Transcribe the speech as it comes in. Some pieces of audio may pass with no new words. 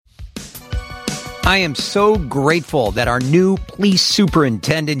I am so grateful that our new Police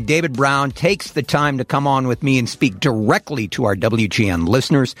Superintendent, David Brown, takes the time to come on with me and speak directly to our WGN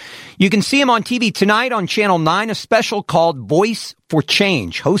listeners. You can see him on TV tonight on Channel 9, a special called Voice for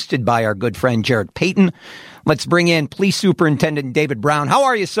Change, hosted by our good friend Jared Payton. Let's bring in Police Superintendent David Brown. How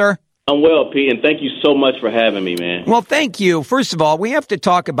are you, sir? I'm well, Pete, and thank you so much for having me, man. Well, thank you. First of all, we have to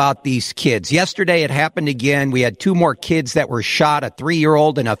talk about these kids. Yesterday, it happened again. We had two more kids that were shot, a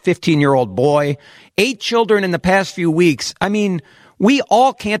 3-year-old and a 15-year-old boy. 8 children in the past few weeks. I mean, we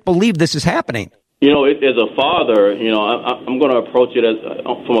all can't believe this is happening. You know, as a father, you know, I'm going to approach it as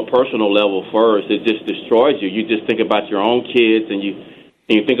from a personal level first. It just destroys you. You just think about your own kids, and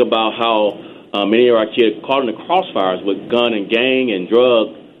you think about how many of our kids are caught in the crossfires with gun and gang and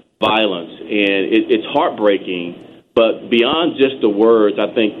drug violence, and it's heartbreaking. But beyond just the words,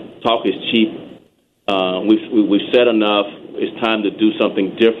 I think talk is cheap. We've said enough. It's time to do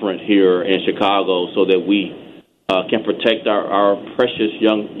something different here in Chicago so that we can protect our precious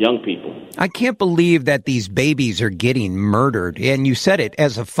young people. I can't believe that these babies are getting murdered. And you said it,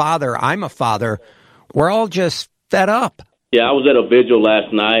 as a father, I'm a father, we're all just fed up. Yeah, I was at a vigil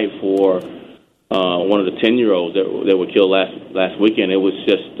last night for one of the 10-year-olds that were killed last weekend. It was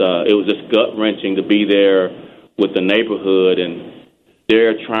just gut-wrenching to be there with the neighborhood, and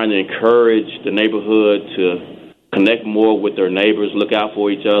they're trying to encourage the neighborhood to connect more with their neighbors, look out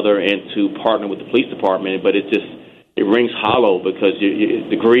for each other, and to partner with the police department. But it rings hollow because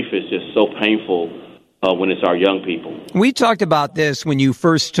the grief is just so painful when it's our young people. We talked about this when you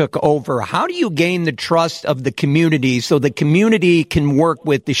first took over. How do you gain the trust of the community so the community can work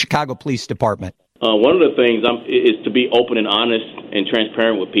with the Chicago Police Department? One of the things is to be open and honest and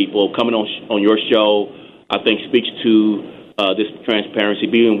transparent with people. Coming on your show, I think, speaks to this transparency,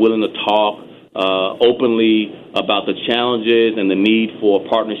 being willing to talk openly about the challenges and the need for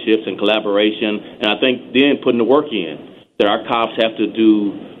partnerships and collaboration. And I think then putting the work in, that our cops have to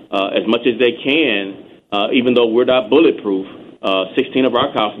do as much as they can, even though we're not bulletproof. 16 of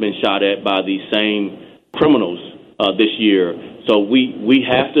our cops have been shot at by these same criminals this year. So we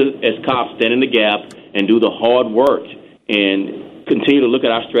have to, as cops, stand in the gap and do the hard work and continue to look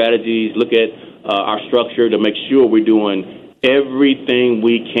at our strategies, look at our structure to make sure we're doing everything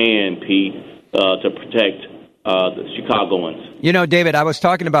we can, Pete, to protect the Chicagoans. You know, David, I was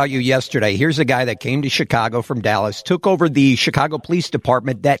talking about you yesterday. Here's a guy that came to Chicago from Dallas, took over the Chicago Police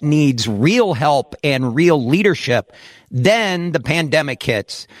Department that needs real help and real leadership. Then the pandemic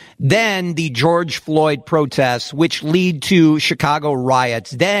hits. Then the George Floyd protests, which lead to Chicago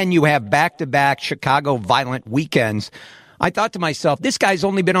riots. Then you have back-to-back Chicago violent weekends. I thought to myself, this guy's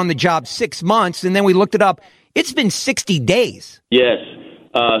only been on the job 6 months, and then we looked it up. It's been 60 days. Yes.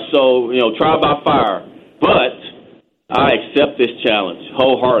 So, trial by fire. But I accept this challenge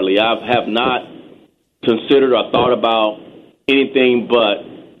wholeheartedly. I have not considered or thought about anything but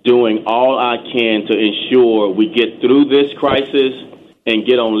doing all I can to ensure we get through this crisis and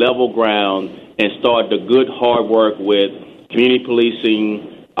get on level ground and start the good, hard work with community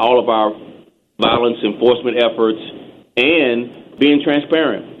policing, all of our violence enforcement efforts, and being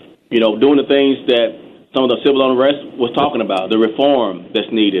transparent. Doing the things that some of the civil unrest was talking about, the reform that's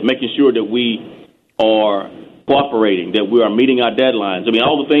needed, making sure that we are cooperating, that we are meeting our deadlines. I mean,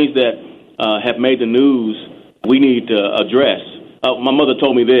 all the things that have made the news we need to address. My mother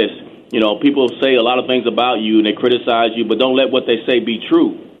told me this, people say a lot of things about you and they criticize you, but don't let what they say be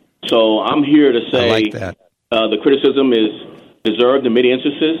true. So I'm here to say I like that. The criticism is deserved in many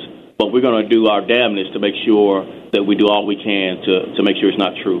instances, but we're going to do our damnedest to make sure that we do all we can to make sure it's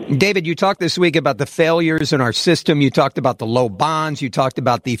not true. David, you talked this week about the failures in our system. You talked about the low bonds. You talked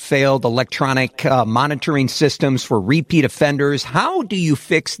about the failed electronic monitoring systems for repeat offenders. How do you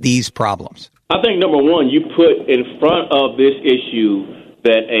fix these problems? I think, number one, you put in front of this issue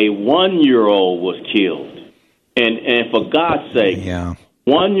that a 1-year-old was killed. And for God's sake,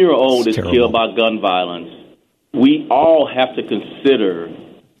 1-year-old is killed by gun violence. We all have to consider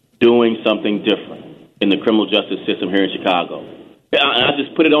doing something different in the criminal justice system here in Chicago. I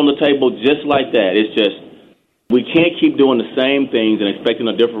just put it on the table just like that. It's just, we can't keep doing the same things and expecting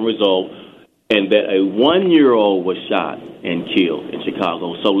a different result, and that a 1-year-old was shot and killed in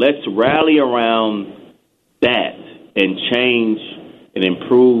Chicago. So let's rally around that and change and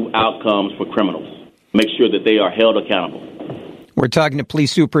improve outcomes for criminals. Make sure that they are held accountable. We're talking to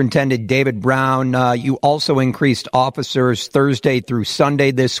Police Superintendent David Brown. You also increased officers Thursday through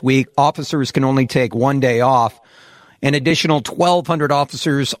Sunday this week. Officers can only take 1 day off. An additional 1,200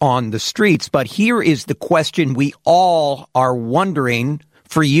 officers on the streets. But here is the question we all are wondering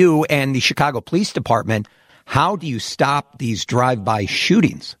for you and the Chicago Police Department. How do you stop these drive-by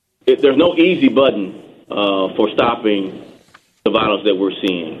shootings? there's no easy button for stopping the violence that we're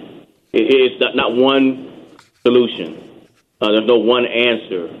seeing. It's not one solution. There's no one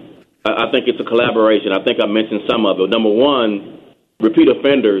answer. I think it's a collaboration. I think I mentioned some of it. Number one, repeat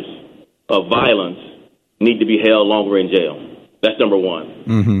offenders of violence need to be held longer in jail. That's number one.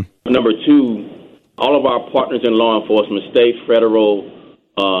 Mm-hmm. Number two, all of our partners in law enforcement, state, federal,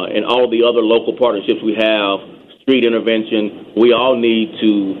 and all of the other local partnerships we have, street intervention, we all need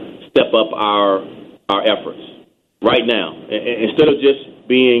to step up our efforts right now. Instead of just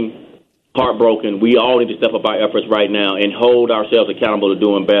being heartbroken, we all need to step up our efforts right now and hold ourselves accountable to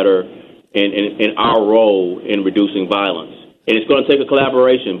doing better in our role in reducing violence. And it's going to take a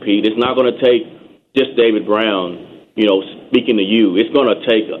collaboration, Pete. It's not going to take just David Brown, speaking to you. It's going to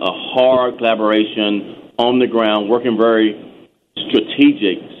take a hard collaboration on the ground, working very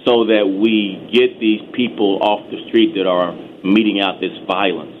strategic so that we get these people off the street that are meting out this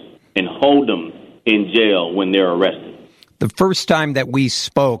violence and hold them in jail when they're arrested. The first time that we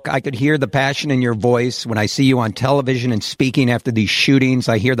spoke, I could hear the passion in your voice. When I see you on television and speaking after these shootings,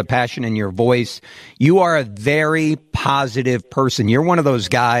 I hear the passion in your voice. You are a very positive person. You're one of those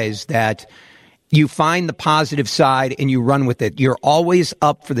guys that you find the positive side and you run with it. You're always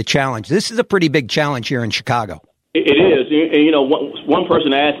up for the challenge. This is a pretty big challenge here in Chicago. It is. And, one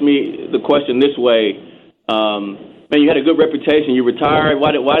person asked me the question this way, man, you had a good reputation. You retired.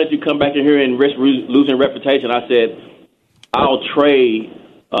 Why did you come back in here and risk losing reputation? I said, I'll trade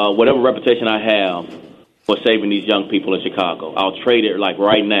whatever reputation I have for saving these young people in Chicago. I'll trade it like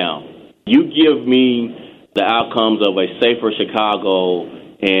right now. You give me the outcomes of a safer Chicago,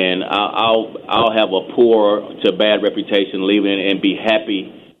 and I'll have a poor to bad reputation leaving and be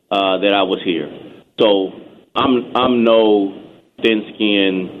happy that I was here. So I'm no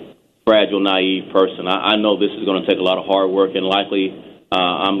thin-skinned, fragile, naive person. I know this is going to take a lot of hard work, and likely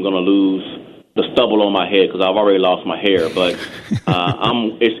I'm going to lose the stubble on my head because I've already lost my hair. But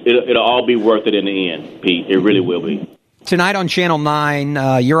it'll all be worth it in the end, Pete. It really will be. Tonight on Channel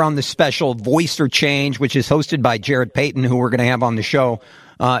 9, you're on the special Voice or Change, which is hosted by Jared Payton, who we're going to have on the show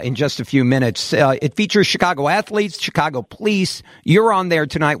in just a few minutes. It features Chicago athletes, Chicago police. You're on there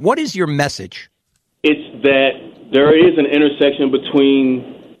tonight. What is your message? It's that there is an intersection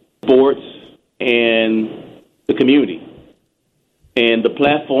between sports and the community. And the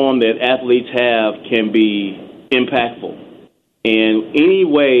platform that athletes have can be impactful. And any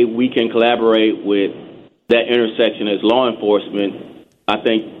way we can collaborate with that intersection as law enforcement, I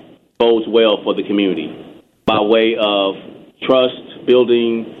think bodes well for the community by way of trust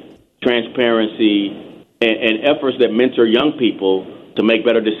building, transparency, and efforts that mentor young people to make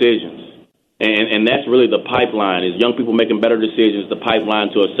better decisions. And that's really the pipeline, is young people making better decisions, the pipeline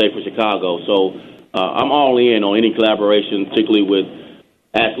to a safer Chicago. So I'm all in on any collaboration, particularly with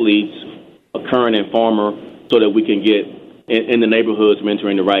athletes, current and former, so that we can get in the neighborhoods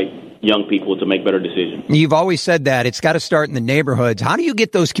mentoring the right young people to make better decisions. You've always said that. It's got to start in the neighborhoods. How do you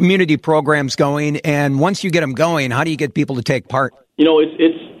get those community programs going? And once you get them going, how do you get people to take part?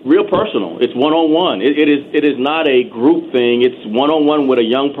 It's real personal. It's one-on-one. It is not a group thing. It's one-on-one with a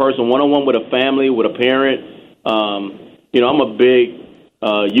young person, one-on-one with a family, with a parent. I'm a big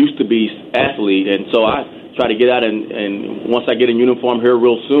used-to-be athlete, and so I try to get out and once I get in uniform here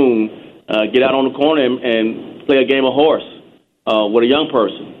real soon, get out on the corner and play a game of horse with a young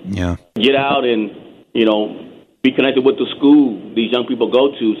person. Yeah. Get out and, be connected with the school these young people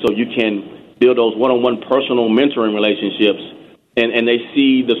go to so you can build those one-on-one personal mentoring relationships, and they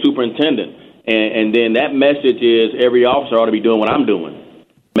see the superintendent. And then that message is every officer ought to be doing what I'm doing,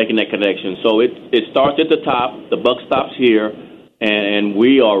 making that connection. So it starts at the top, the buck stops here, and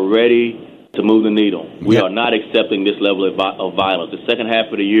we are ready to move the needle. We are not accepting this level of violence. The second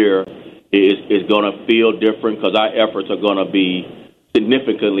half of the year is going to feel different because our efforts are going to be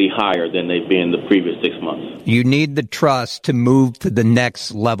significantly higher than they've been the previous 6 months. You need the trust to move to the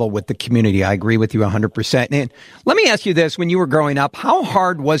next level with the community. I agree with you 100%. And let me ask you this. When you were growing up, how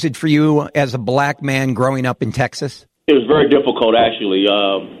hard was it for you as a black man growing up in Texas? It was very difficult, actually.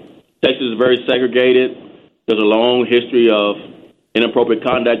 Texas is very segregated. There's a long history of inappropriate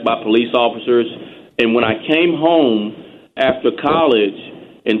conduct by police officers. And when I came home after college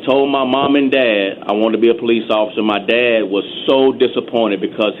and told my mom and dad I wanted to be a police officer, my dad was so disappointed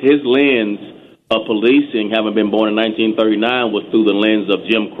because his lens of policing, having been born in 1939, was through the lens of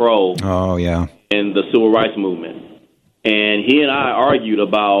Jim Crow. Oh, yeah. And the civil rights movement. And he and I argued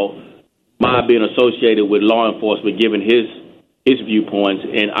about my being associated with law enforcement, given his viewpoints.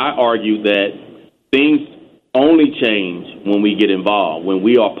 And I argued that things only change when we get involved, when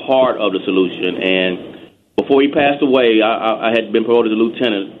we are part of the solution. And before he passed away, I had been promoted to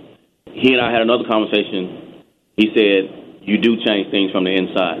lieutenant, he and I had another conversation. He said, you do change things from the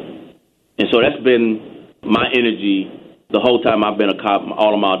inside. And so that's been my energy the whole time I've been a cop,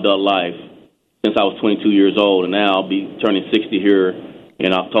 all of my adult life, since I was 22 years old, and now I'll be turning 60 here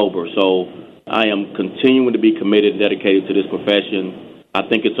in October. So I am continuing to be committed and dedicated to this profession. I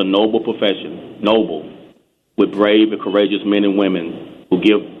think it's a noble profession, noble, with brave and courageous men and women who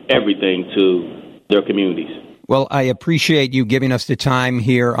give everything to their communities. Well, I appreciate you giving us the time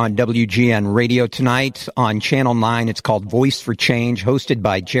here on WGN Radio tonight on Channel 9. It's called Voice for Change, hosted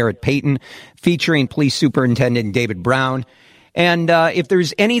by Jarrett Payton, featuring Police Superintendent David Brown. And if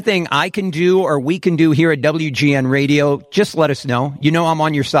there's anything I can do or we can do here at WGN Radio, just let us know. You know I'm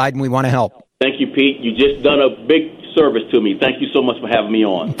on your side and we want to help. Thank you, Pete. You just done a big service to me. Thank you so much for having me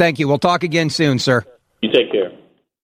on. Thank you. We'll talk again soon, sir. You take care.